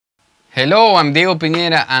Hello, I'm Diego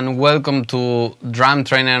Piñera and welcome to Drum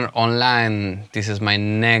Trainer Online. This is my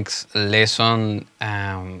next lesson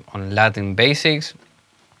on Latin basics.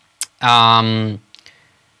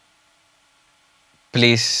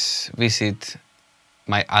 Please visit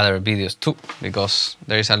my other videos too, because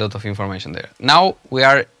there is a lot of information there. Now we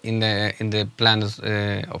are in the plans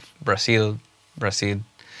of Brazil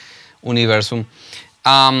Universum.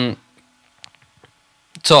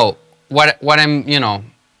 So what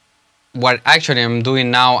I'm what actually I'm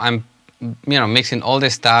doing now, I'm mixing all the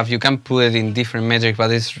stuff. You can put it in different metrics,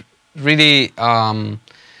 but it's really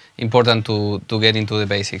important to get into the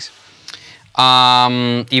basics.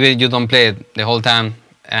 Even you don't play it the whole time,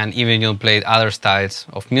 and even you play other styles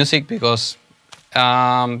of music, because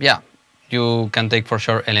yeah, you can take for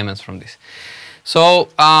sure elements from this. So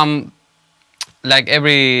like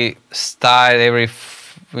every style, every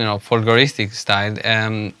folkloristic style,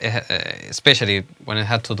 especially when it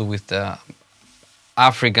had to do with the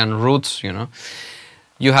African roots,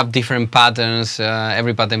 you have different patterns.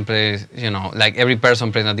 Every pattern plays, like every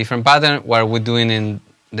person plays a different pattern. What we're doing in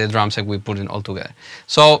the drum set, we put it all together.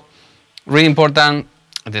 So really important,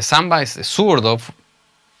 the samba is the zurdo,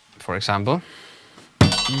 for example.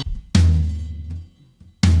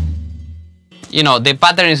 The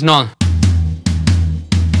pattern is not,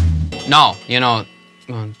 no,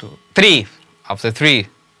 1, 2, 3 of the 3.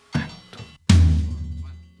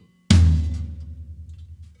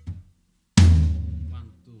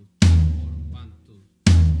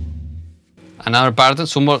 Another pattern,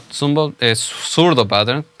 zurdo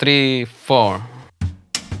pattern, 3, 4.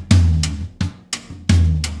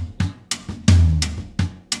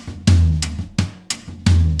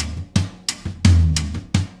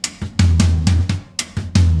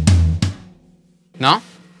 No?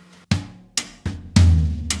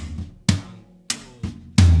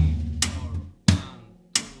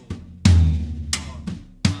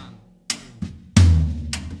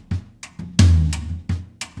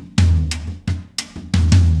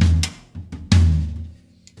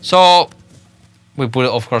 So we put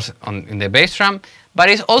it, of course, in the bass drum, but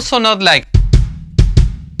it's also not like,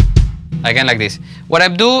 again, like this. What I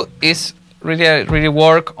do is really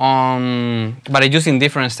work on, but I use in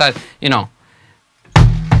different styles. In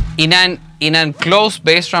an closed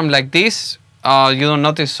bass drum like this, you don't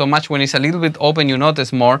notice so much. When it's a little bit open, you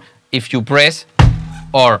notice more if you press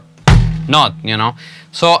or not.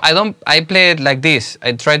 So I play it like this.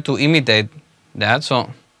 I try to imitate that. So.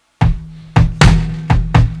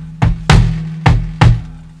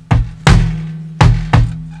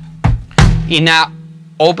 In an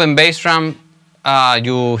open bass drum,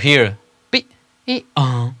 you hear pi,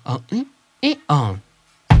 I, on.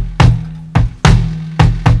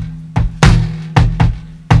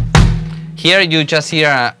 Here you just hear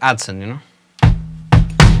an accent,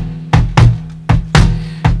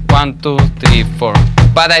 1, 2, 3, 4.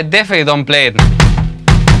 But I definitely don't play it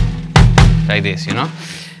like this,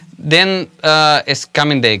 Then it's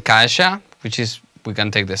coming the caixa, which is, we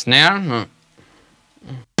can take the snare.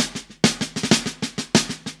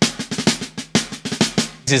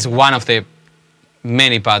 This is one of the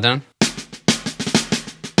many patterns.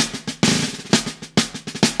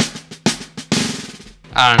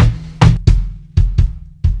 And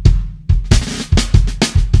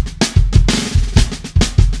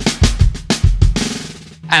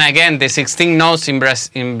again, the 16 notes in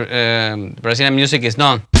Brazilian music is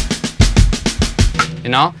not,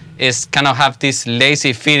 it's kind of have this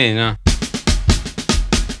lazy feeling,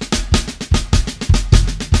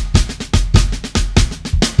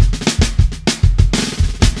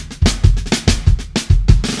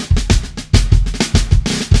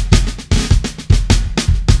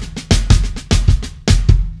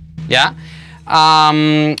 Yeah,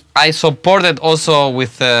 I support it also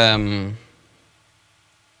with the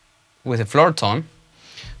floor tone.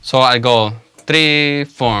 So I go 3,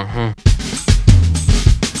 4.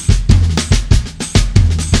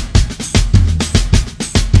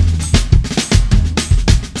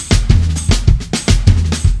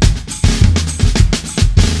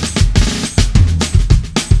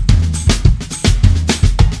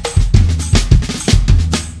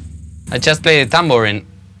 I just play the tambourine.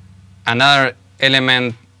 Another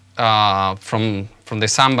element from the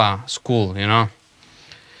Samba school, I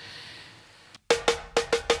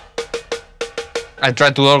try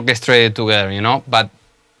to orchestrate it together, but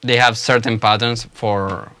they have certain patterns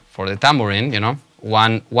for the tambourine,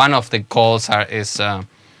 One of the calls is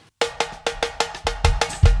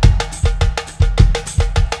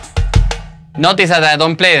notice that I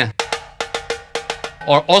don't play it,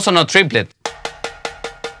 or also not triplet.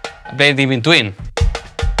 I play it in between.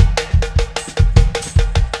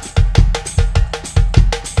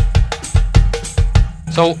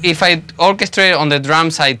 So if I orchestrate on the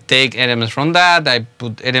drums, I take elements from that, I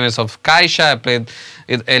put elements of caixa, I play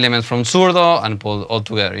elements from zurdo, and pull all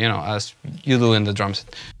together, you know, as you do in the drum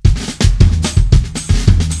set.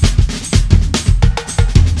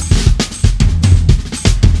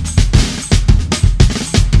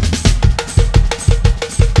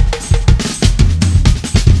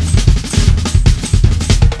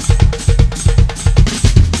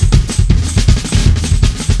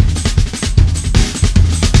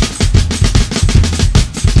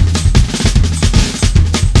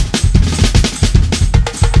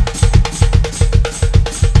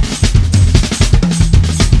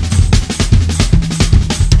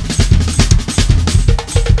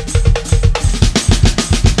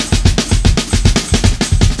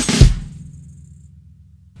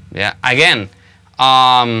 Yeah, again,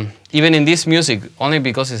 even in this music, only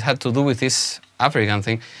because it had to do with this African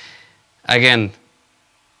thing, again,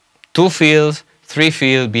 2 fields, 3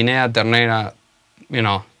 fields, binera, ternera, you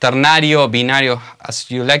know, ternario, binario,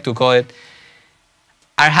 as you like to call it,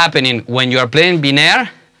 are happening when you are playing binaire,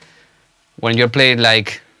 when you're playing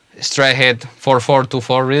like straight ahead 4/4,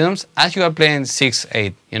 2/4 rhythms, as you are playing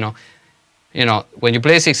 6/8, you know. When you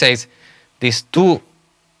play 6/8, these 2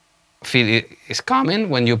 field is coming.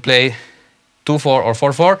 When you play 2/4 or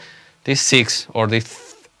 4/4, this 6 or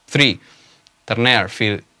this 3 ternaire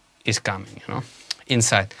field is coming, you know,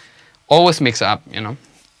 inside. Always mix up, you know.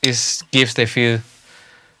 This gives the feel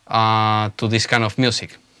to this kind of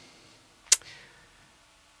music.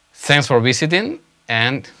 Thanks for visiting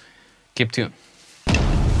and keep tuned.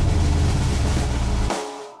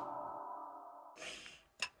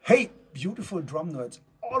 Hey, beautiful drum nerds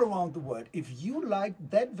all around the world. If you liked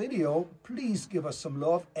that video, please give us some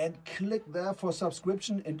love and click there for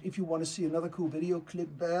subscription. And if you want to see another cool video, click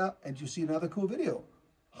there and you see another cool video.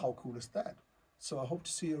 How cool is that? So I hope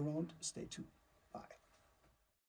to see you around. Stay tuned.